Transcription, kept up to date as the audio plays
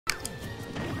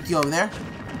Get over there.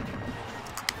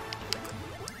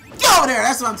 Get over there!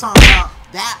 That's what I'm talking about.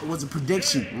 That was a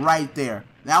prediction right there.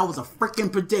 That was a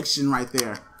freaking prediction right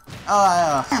there.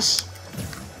 Got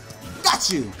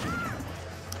you.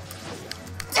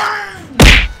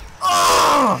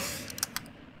 Oh,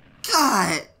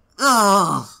 God.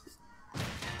 Oh,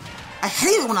 I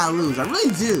hate it when I lose. I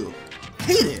really do.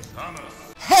 Hate it.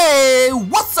 Hey,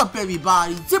 what's up,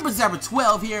 everybody?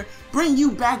 ZipperZapper12 here, bringing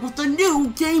you back with a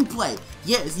new gameplay.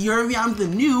 Yes, you heard me. I'm the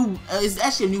new. It's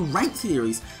actually a new ranked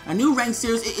series. A new ranked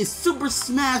series. It is Super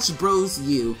Smash Bros.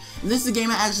 U. And this is a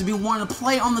game I actually been wanting to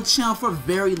play on the channel for a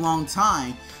very long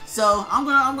time. So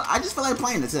I just feel like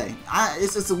playing it today.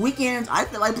 It's a weekend. I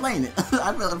feel like playing it.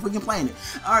 I feel like freaking playing it.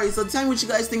 All right. So tell me what you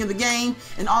guys think of the game.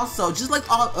 And also, just like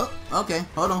okay,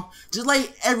 hold on. Just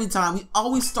like every time, we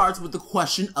always starts with the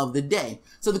question of the day.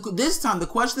 So this time, the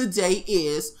question of the day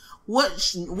is,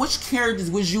 which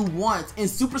characters would you want in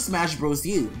Super Smash Bros.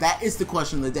 U? That is the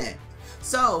question of the day.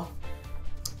 So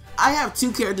I have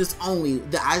two characters only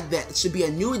that should be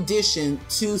a new addition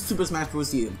to Super Smash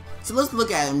Bros. U. So let's look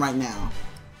at them right now.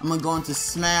 I'm gonna go into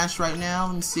Smash right now.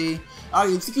 Let me see.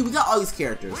 Alright, we got all these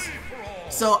characters.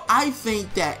 So I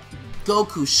think that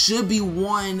Goku should be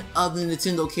one of the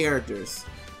Nintendo characters,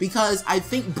 because I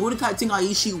think Budokai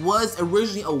Tenkaichi was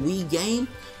originally a Wii game,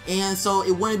 and so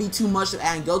it wouldn't be too much of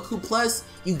adding Goku. Plus,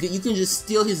 you can just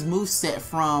steal his moveset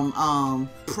from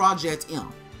Project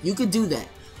M. You could do that,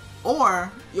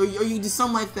 or you do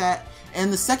something like that.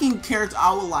 And the second character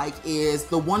I would like is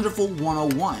the Wonderful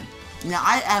 101. Now,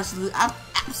 I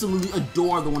absolutely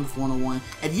adore the Wonderful 101.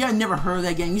 If you have never heard of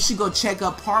that game, you should go check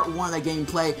out part 1 of that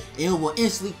gameplay, and it will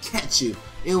instantly catch you.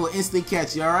 It will instantly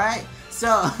catch you, alright?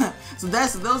 So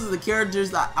those are the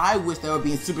characters that I wish that would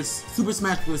be in Super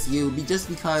Smash Bros. U, just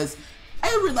because I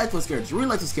really like those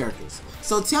characters.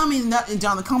 So tell me down in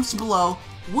the comments below,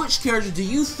 which character do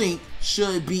you think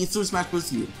should be in Super Smash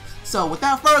Bros. U? So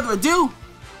without further ado,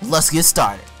 let's get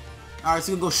started. Alright,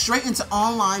 so we'll go straight into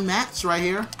online match right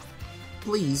here.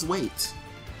 Please wait.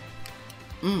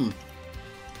 You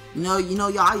know,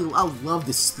 y'all, I love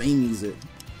this theme music.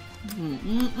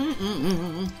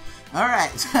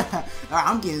 Alright. Alright,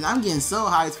 I'm getting so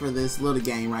hyped for this little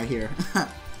game right here.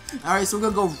 Alright, so we're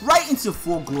gonna go right into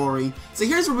full glory. So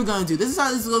here's what we're gonna do. This is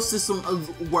how this little system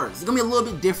works. It's gonna be a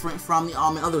little bit different from the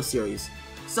other series.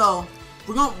 So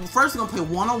first we're gonna play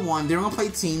 101, then we're gonna play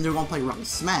team, then we're gonna play Rock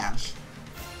Smash.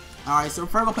 Alright, so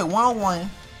first we're gonna play 101.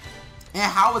 And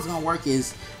how it's gonna work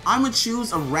is I'm gonna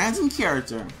choose a random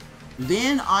character.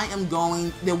 Then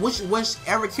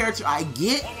whichever character I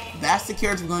get, that's the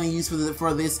character we're gonna use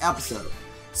for this episode.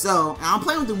 So I'm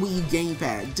playing with the Wii U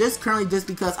gamepad, just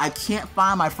because I can't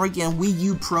find my freaking Wii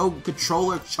U Pro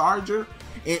controller charger.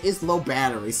 It's low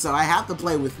battery, so I have to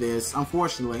play with this,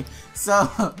 unfortunately.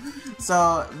 So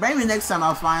maybe next time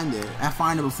I'll find it. I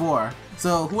find it before.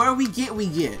 So whoever we get, we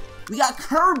get. We got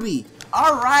Kirby.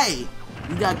 All right.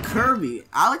 We got Kirby.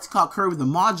 I like to call Kirby the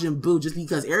Majin Buu just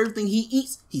because everything he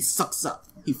eats, he sucks up.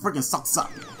 He freaking sucks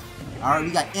up. Alright,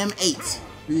 we got M8.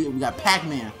 We got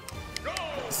Pac-Man.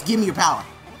 Just give me your power.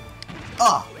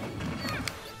 Oh.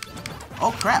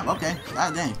 Oh crap, okay.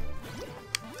 God dang.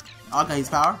 Okay, his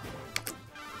power.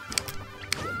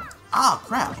 Ah,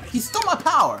 crap. He stole my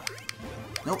power.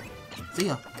 Nope. See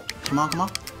ya. Come on, come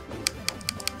on.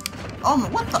 Oh,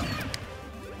 man, what the? Can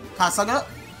I suck it up?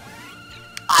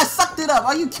 I sucked it up.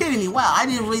 Are you kidding me? Wow, I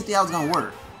didn't really think that was gonna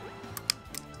work.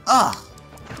 Ugh.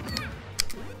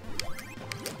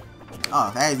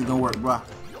 Oh, that isn't gonna work, bro.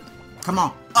 Come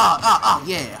on.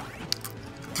 Yeah.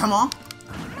 Come on.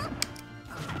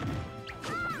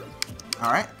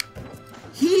 Alright.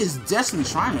 He is desperately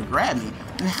trying to grab me.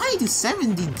 And how do you do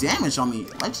 70 damage on me?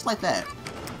 Just like that.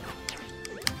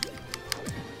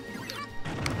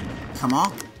 Come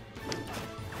on.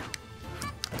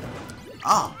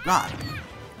 Oh, God.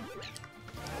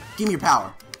 Give me your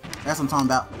power. That's what I'm talking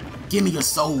about. Give me your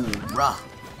soul, bruh.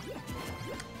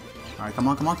 Alright, come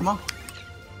on, come on, come on.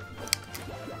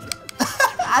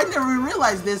 I never even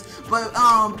realized this, but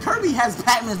Kirby has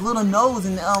Pac-Man's little nose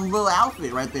in the little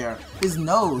outfit right there. His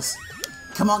nose.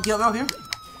 Come on, get over here.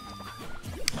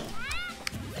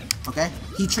 Okay,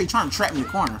 he trying to trap me in the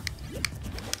corner.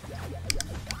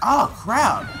 Oh,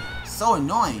 crap. So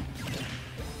annoying.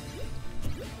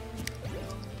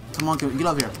 Come on, get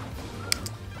over here.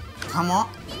 Come on.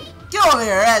 Get over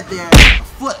here, right there. A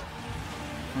foot.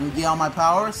 Let me get all my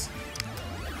powers.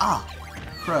 Ah,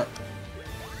 crud.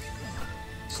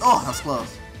 Oh, that's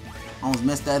close. Almost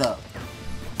messed that up.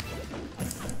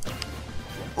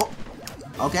 Oh,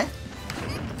 okay.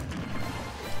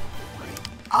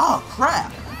 Oh,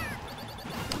 crap.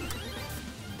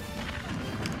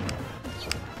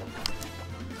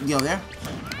 Get over there.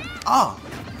 Oh.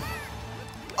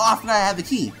 Oh, I forgot I had the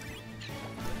key.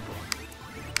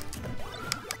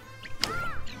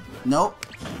 Nope.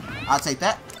 I'll take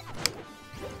that.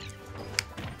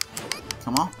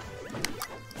 Come on.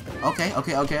 Okay,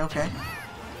 okay, okay, okay.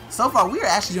 So far, we are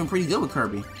actually doing pretty good with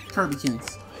Kirby.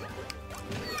 Kirbykins.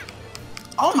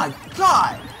 Oh my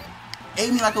god!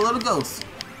 Ate me like a little ghost.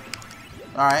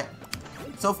 Alright.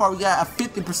 So far, we got a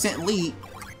 50% lead.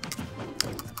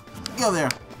 Get over there.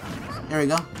 There we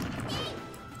go.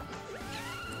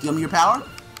 Give me your power.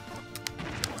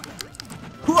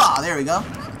 Hooah! There we go.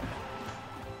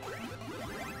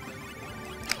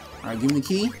 Alright, give me the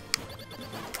key.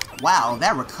 Wow,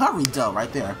 that recovery dough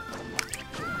right there.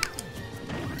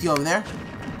 Get over there.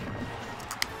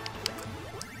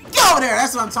 Get over there!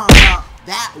 That's what I'm talking about.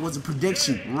 That was a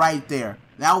prediction right there.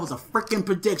 That was a freaking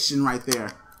prediction right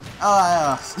there.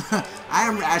 I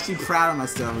am actually proud of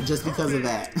myself just because of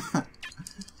that.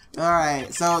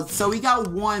 Alright, so we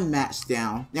got one match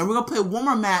down. Now we're gonna play one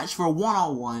more match for a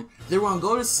one-on-one. Then we're gonna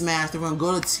go to Smash. Then we're gonna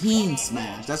go to Team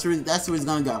Smash. That's where it's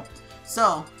gonna go.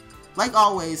 So, like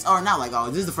always, or not like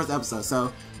always, this is the first episode.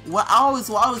 So, what I always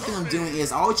think I'm doing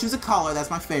is I always choose a color.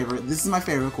 That's my favorite. This is my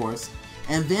favorite, of course.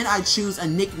 And then I choose a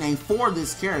nickname for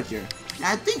this character. And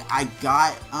I think I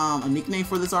got a nickname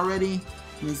for this already.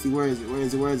 Let me see. Where is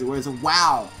it?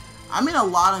 Wow, I'm in a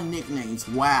lot of nicknames.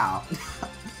 Wow.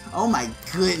 Oh my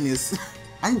goodness.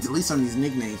 I need to delete some of these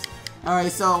nicknames.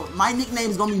 Alright, so my nickname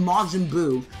is gonna be Majin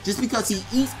Buu, just because he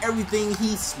eats everything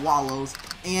he swallows.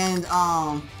 And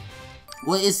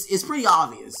well, it's pretty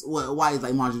obvious why he's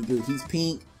like Majin Buu. He's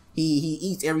pink, he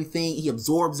eats everything, he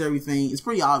absorbs everything. It's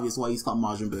pretty obvious why he's called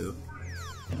Majin Buu.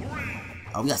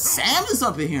 Oh, we got Samus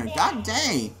up in here. God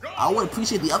dang. I would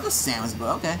appreciate the other Samus,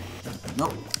 but okay.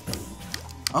 Nope.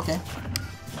 Okay.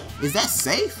 Is that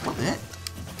safe? What the heck?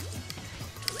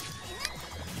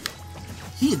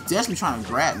 He is desperately trying to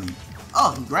grab me.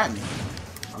 Oh, he grabbed me.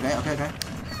 Okay, okay, okay.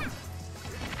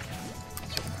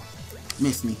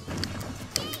 Missed me.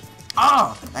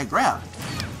 Oh, that grab.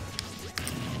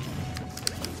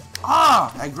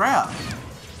 Oh, that grab.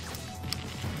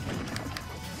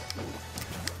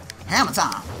 Hammer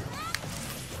time.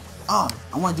 Oh,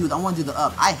 I want to do the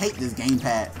up. I hate this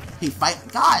gamepad. He fight.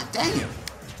 God dang it.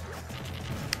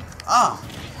 Oh.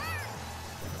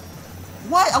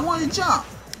 What? I wanted to jump.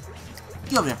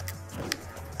 Get over there.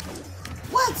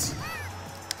 What?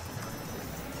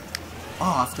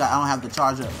 Oh, I forgot I don't have the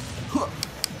charger.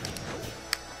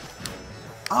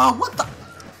 Oh, what the?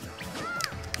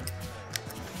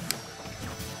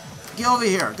 Get over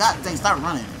here. God dang, stop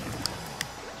running.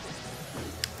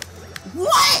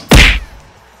 What?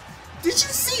 Did you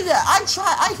see that?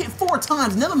 I hit 4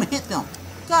 times, none of them hit them.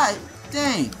 God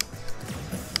dang.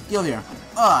 Get over here.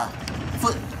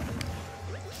 Foot.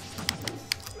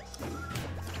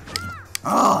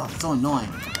 Oh, so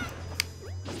annoying.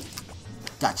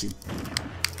 Got you.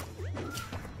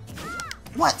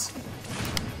 What?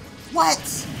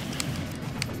 What?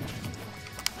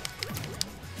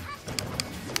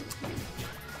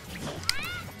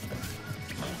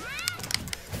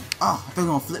 Oh, I thought we were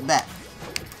gonna flip back.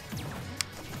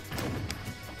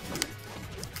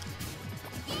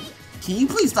 Can you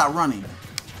please stop running?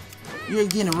 You're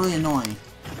getting really annoying.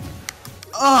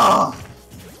 Oh!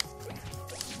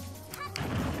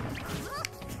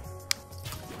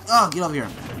 Oh, get over here.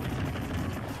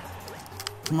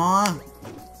 Come on.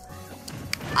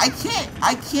 I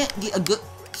can't get a good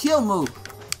kill move.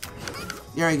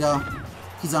 There we go.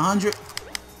 He's 100.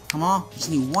 Come on.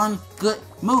 Just need one good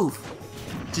move.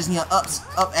 Just need an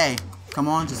up A. Come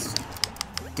on,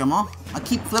 come on. I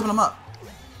keep flipping him up.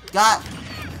 God.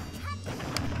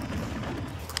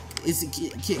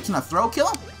 Can I throw kill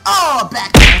him? Oh,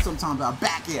 back air. That's what I'm talking about.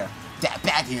 Back air. That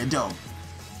back air, dope.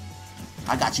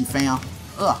 I got you, fam.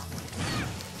 Ugh.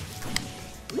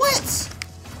 What?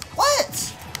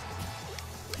 What?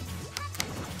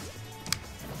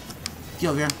 Get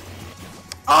over here.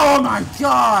 Oh my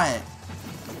god!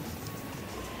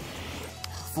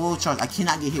 Full charge. I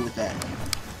cannot get hit with that.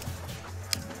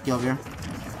 Get over here.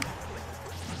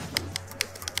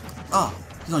 Oh,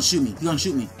 he's gonna shoot me. He's gonna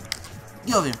shoot me.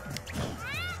 Get over here.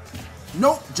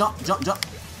 Nope. Jump, jump, jump.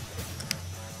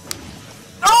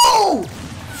 No! Oh,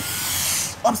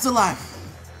 I'm still alive.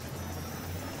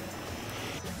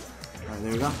 Alright,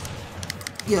 there we go.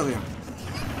 Get over here.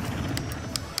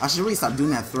 I should really stop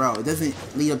doing that throw. It doesn't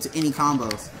lead up to any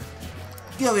combos.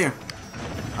 Get over here.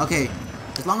 Okay.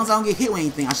 As long as I don't get hit with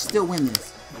anything, I should still win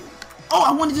this. Oh,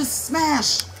 I want to just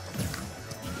smash.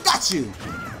 Got you.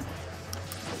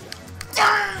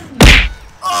 Dang.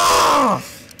 Oh.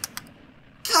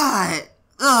 God.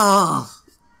 Oh.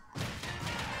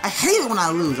 hate it when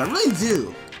I lose. I really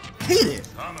do. Hate it.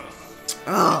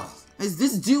 Ugh.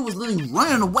 This dude was literally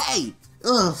running away.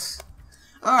 Ugh.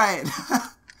 Alright.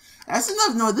 That's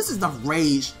enough. No, this is enough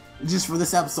rage just for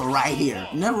this episode right here.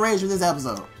 Enough rage for this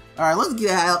episode. Alright, let's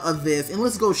get out of this and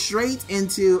let's go straight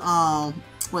into,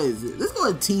 what is it? Let's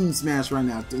go to Team Smash right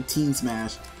now. Team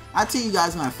Smash. I'll tell you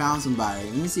guys when I found somebody.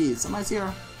 Let me see. Somebody's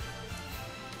here.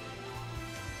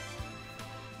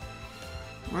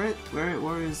 Where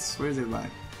is everybody?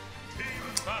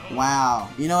 Wow.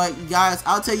 You know what, guys?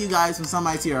 I'll tell you guys when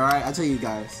somebody's here. All right, I'll tell you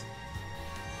guys.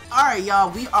 All right,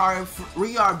 y'all. We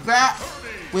are back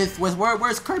with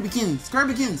where's Kirby Kins?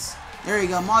 Kirby Kins. There you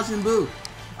go, Majin Buu.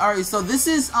 All right, so this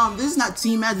is not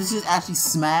Team Match. This is actually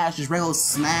Smash. Just regular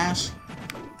Smash.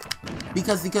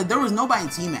 Because there was nobody in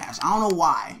Team Match. I don't know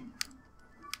why.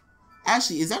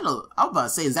 Actually, is that a? I was about to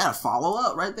say, is that a follow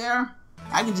up right there?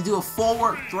 I can just do a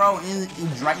forward throw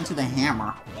and right into the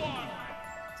hammer.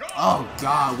 Oh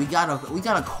god, we got a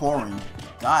Corrin.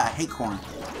 God, I hate Corrin.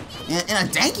 And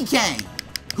a Danky Kang.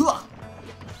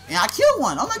 And I killed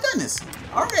one. Oh my goodness.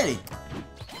 Already.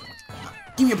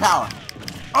 Give me your power.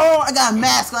 Oh, I got a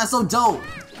mask. That's so dope.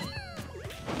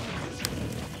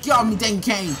 Get off me, Danky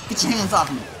Kang. Get your hands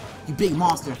off me, you big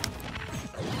monster.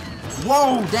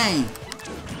 Whoa, dang.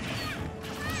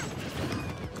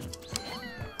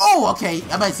 Oh, okay.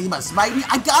 I about to see about to spike me.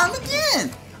 I got him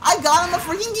again. I got him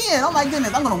freaking again. Oh my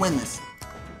goodness, I'm gonna win this.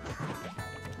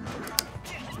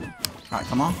 Alright,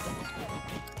 come on.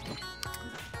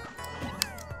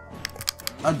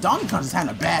 Donkey Kong just having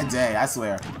a bad day, I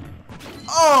swear.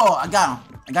 Oh, I got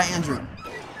him. I got Andrew.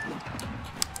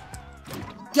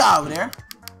 Get over there.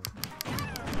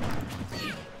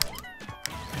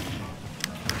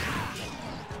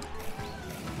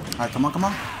 Alright, come on, come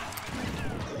on.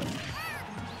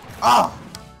 Oh!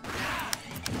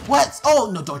 What?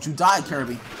 Oh, no, don't you die,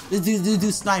 Kirby. This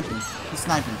dude's sniping. He's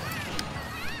sniping.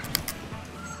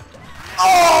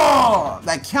 Oh!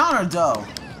 That counter, though.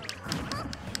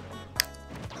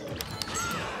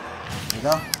 There you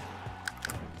go.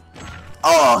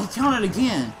 Oh, he countered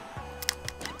again.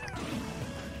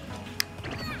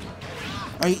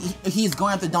 Oh, he's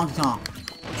going after Donkey Kong.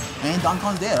 And Donkey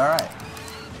Kong's dead, alright.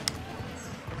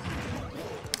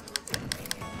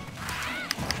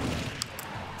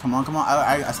 Come on, come on.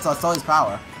 I saw his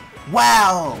power.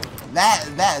 Wow!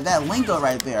 That lingo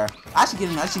right there. I should get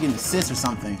an assist or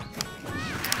something.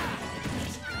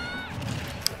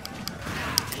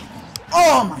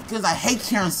 Oh my goodness, I hate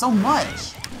Karen so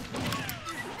much.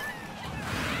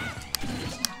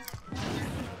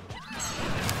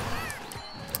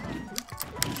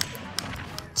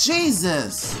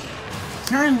 Jesus!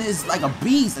 Karen is like a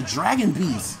beast, a dragon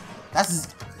beast. That's his...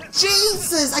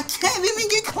 Jesus! I can't even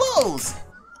get close!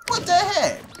 What the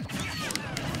heck?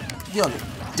 Yo,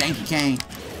 Danky Kang.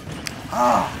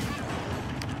 Oh.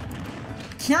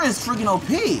 Karen's freaking OP.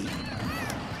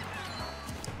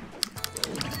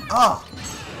 Oh.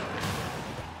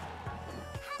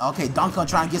 Okay, Donkey Kong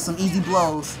trying to get some easy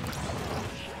blows.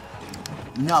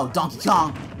 No, Donkey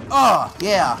Kong. Oh,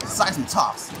 yeah. Seismic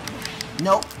toss.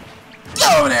 Nope.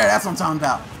 Get over there. That's what I'm talking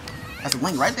about. That's a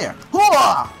link right there.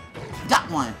 Hooah! Got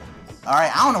one. All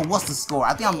right. I don't know what's the score.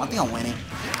 I think I'm winning.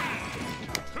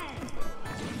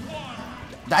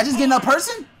 Did I just get another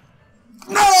person?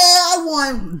 No, I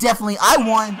won. Definitely, I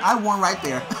won. I won right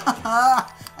there.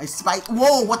 I spiked.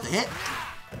 Whoa! What the heck?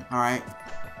 All right.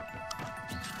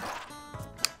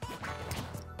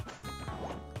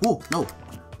 Whoa! No.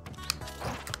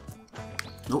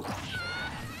 Nope.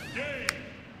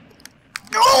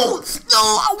 No! No!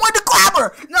 I want to grab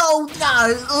her! No!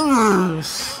 God!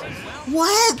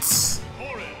 What?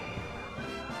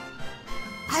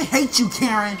 I hate you,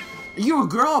 Karen. Are you a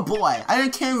girl or boy? I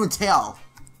can't even tell.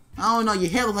 I don't know. Your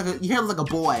hair looks like a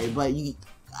boy, but you.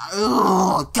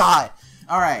 Oh God!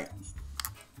 All right.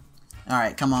 All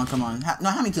right. Come on, come on. No,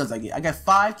 how many kills did I get? I got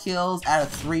 5 kills out of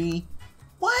 3.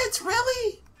 What?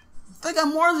 Really? I got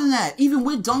more than that, even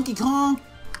with Donkey Kong.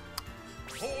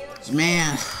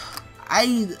 Man,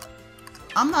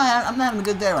 I'm not having a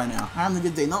good day right now. I'm having a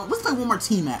good day. No, let's play one more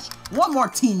team match. One more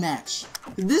team match.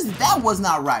 That was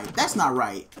not right. That's not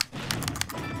right.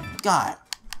 God.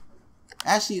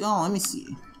 Actually, oh, let me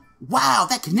see. Wow,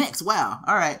 that connects. Wow.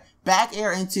 All right. Back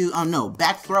air into, no,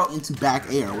 back throw into back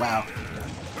air. Wow.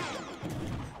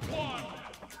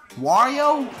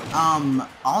 Wario,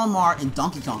 Olimar, and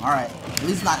Donkey Kong. All right. At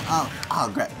least not,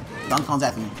 oh, great. Donkey Kong's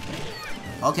after me.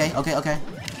 Okay, okay, okay.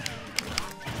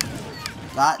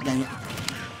 God dang it.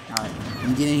 All right. Let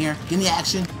me get in here. Give me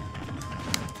action.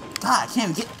 God, I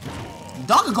can't even get...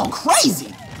 Donkey Kong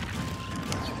crazy.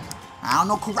 I don't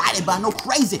know karate, but I know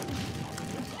crazy.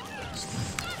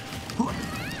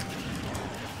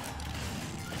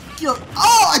 Yo,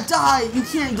 oh, I died! You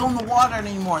can't go in the water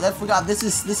anymore. I forgot. This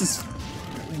is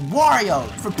Wario.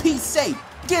 For Pete's sake,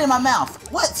 get in my mouth.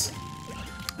 What?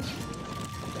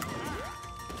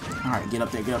 All right, get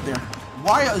up there. Get up there.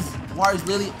 Wario's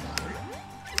really.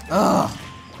 Ugh.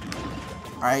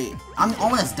 All right, I'm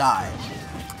almost died.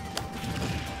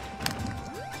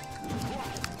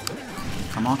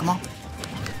 Come on, come on.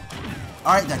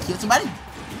 All right, did I kill somebody?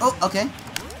 Oh, okay.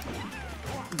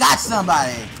 Got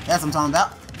somebody. That's what I'm talking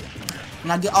about.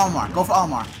 Now get Almar. Go for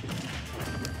Almar.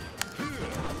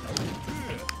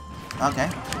 Okay.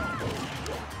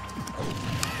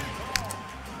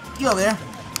 Get over there.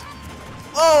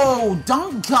 Oh,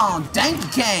 Donkey Kong.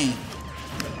 Donkey Kong.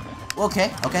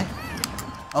 Okay, okay.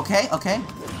 Okay, okay.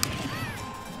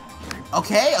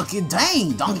 Okay, okay,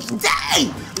 dang. Donkey Kong.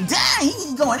 Dang! Dang,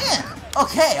 he's going in.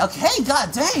 Okay, okay,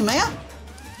 god dang, man.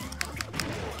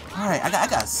 Alright, I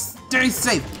got stay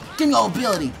safe. Give me all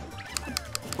ability.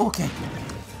 Okay.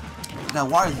 I got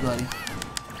Wario's ability.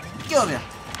 Get over here.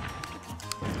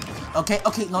 Okay,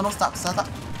 okay, no, stop.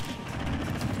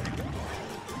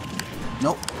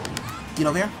 Nope. Get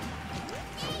over here.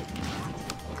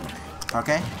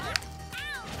 Okay.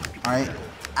 Alright.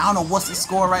 I don't know what's the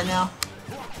score right now.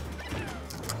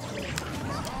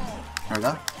 There we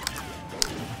go.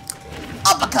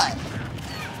 Uppercut!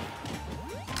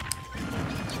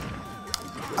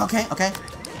 Okay, okay.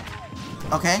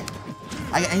 Okay.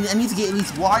 I need to get at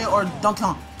least Wario or Donkey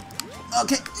Kong.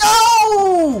 Okay.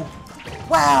 No!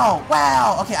 Wow,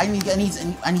 wow. Okay, I need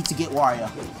to get Wario.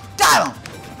 Got him!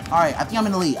 Alright, I think I'm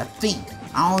in the lead. I think.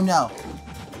 I don't know.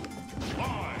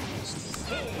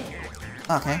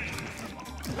 Okay.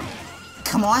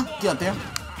 Come on, get up there.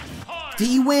 Did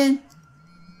you win?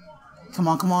 Come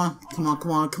on.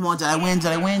 Did I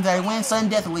win? Sudden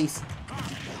death at least.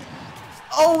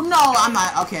 Oh no, I'm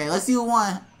not. Okay, let's see who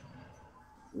won.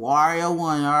 Wario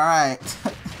won, alright.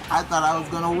 I thought I was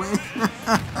gonna win.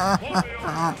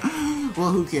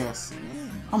 Well, who cares?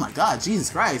 Oh my god, Jesus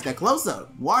Christ, that close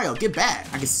up. Wario, get back.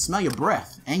 I can smell your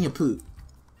breath and your poop.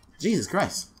 Jesus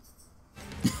Christ.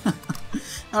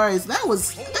 Alright, so that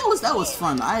was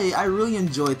fun. I really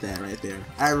enjoyed that right there.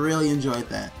 I really enjoyed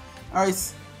that.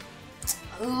 Alright.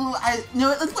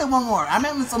 Let's play one more. I'm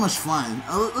having so much fun.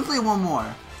 Let's play one more.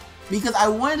 Because I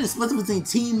wanted to split between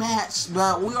team match,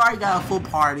 but we already got a full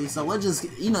party, so let's just,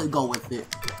 go with it.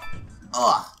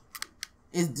 Ugh.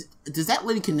 Does that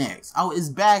really connect? Oh, it's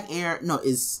back air. No,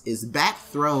 it's back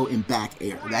throw and back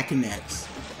air. That connects.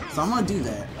 So I'm gonna do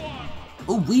that.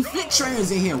 Oh, Wii Fit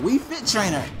Trainer's in here. Wii Fit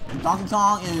Trainer. Donkey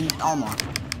Kong and Almar.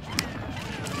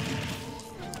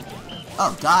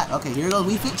 Oh, God. Okay, here goes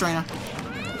Wii Fit Trainer.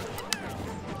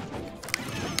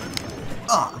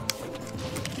 Oh.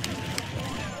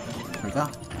 There we go.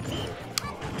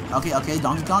 Okay,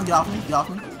 Donkey Kong, get off me. Get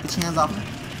your hands off me.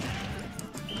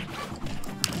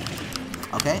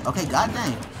 Okay, god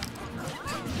dang.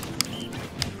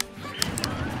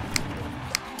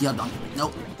 Get up, Donkey.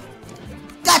 Nope.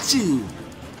 Got you!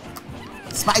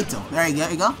 Spiked him. There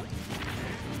you go.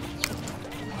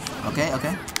 Okay.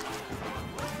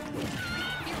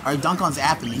 Alright, Donkey Kong's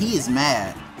after me. He is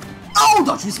mad. Oh,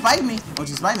 don't you spike me.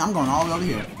 I'm going all the way over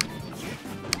here.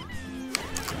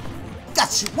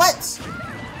 Got you. What?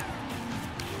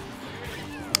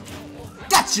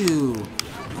 Got you.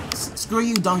 Screw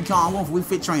you, Donkey Kong. I'm going for Wii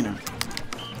Fit Trainer.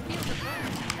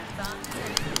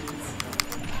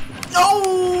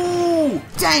 No!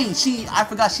 Dang, I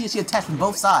forgot she attached from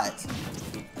both sides.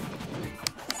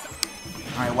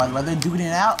 Alright, while they're duking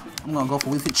it out, I'm gonna go for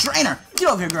Wii Fit Trainer. Get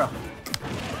over here, girl.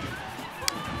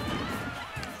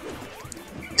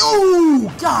 Ooh,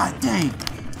 god dang.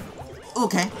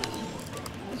 Okay.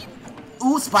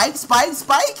 Ooh, spike,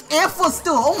 and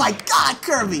footstool. Oh my god,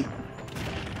 Kirby.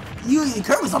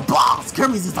 Kirby's a boss.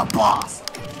 Kirby's just a boss.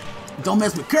 Don't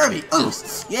mess with Kirby. Ooh,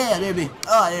 yeah, baby.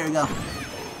 Oh, there we go.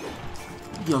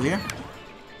 Get over here.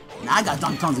 Now I got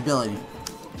Donkey Kong's ability.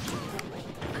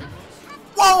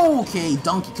 Whoa, okay,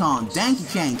 Donkey Kong,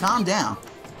 calm down.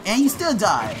 And you still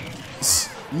died.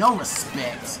 No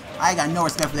respect. I got no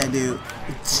respect for that dude.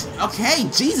 Okay,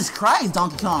 Jesus Christ,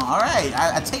 Donkey Kong. Alright,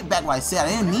 I take back what I said. I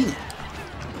didn't mean it.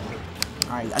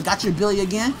 Alright, I got your ability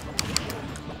again.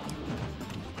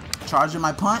 Charging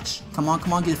my punch. Come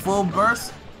on, get full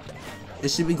burst. It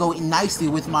should be going nicely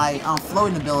with my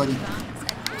floating ability.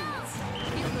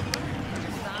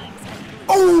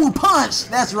 Oh, punch!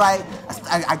 That's right.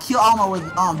 I kill Alma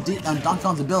with Donkey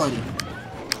Kong's ability.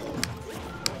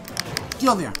 Get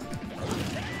over here.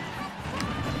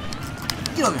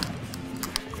 Get over here.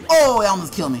 Oh, it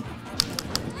almost killed me.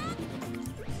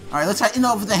 Alright, let's try it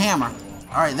over with the hammer.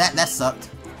 Alright, that sucked.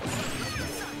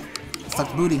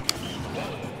 Sucked booty.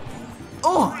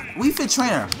 Oh, Wii Fit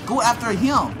Trainer. Go after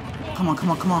him. Come on,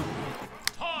 come on, come on.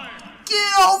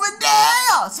 Get over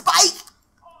there! Spike!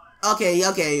 Okay,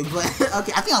 but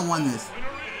okay, I think I won this.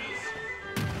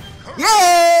 Yeah,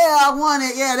 I won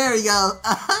it. Yeah, there we go.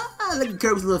 Look at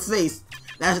Kirby's little face.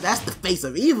 That's the face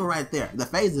of evil right there. The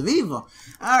face of evil.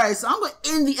 All right, so I'm gonna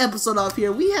end the episode off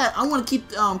here. I want to keep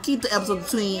the episode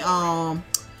between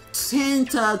 10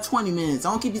 to 20 minutes. I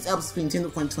want to keep these episodes between 10 to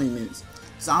 20 minutes.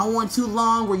 So I don't want it too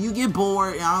long where you get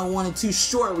bored, and I don't want it too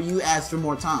short where you ask for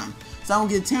more time. So I'm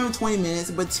gonna get 10 to 20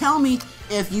 minutes. But tell me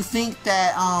if you think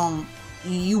that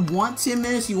you want 10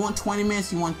 minutes, you want 20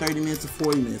 minutes, you want 30 minutes, or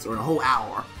 40 minutes, or a whole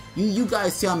hour. You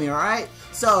guys tell me, alright?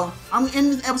 So, I'm going to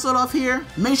end this episode off here.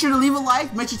 Make sure to leave a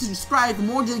like. Make sure to subscribe for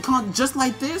more daily content just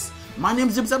like this. My name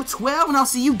is Kirby12, and I'll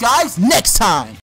see you guys next time.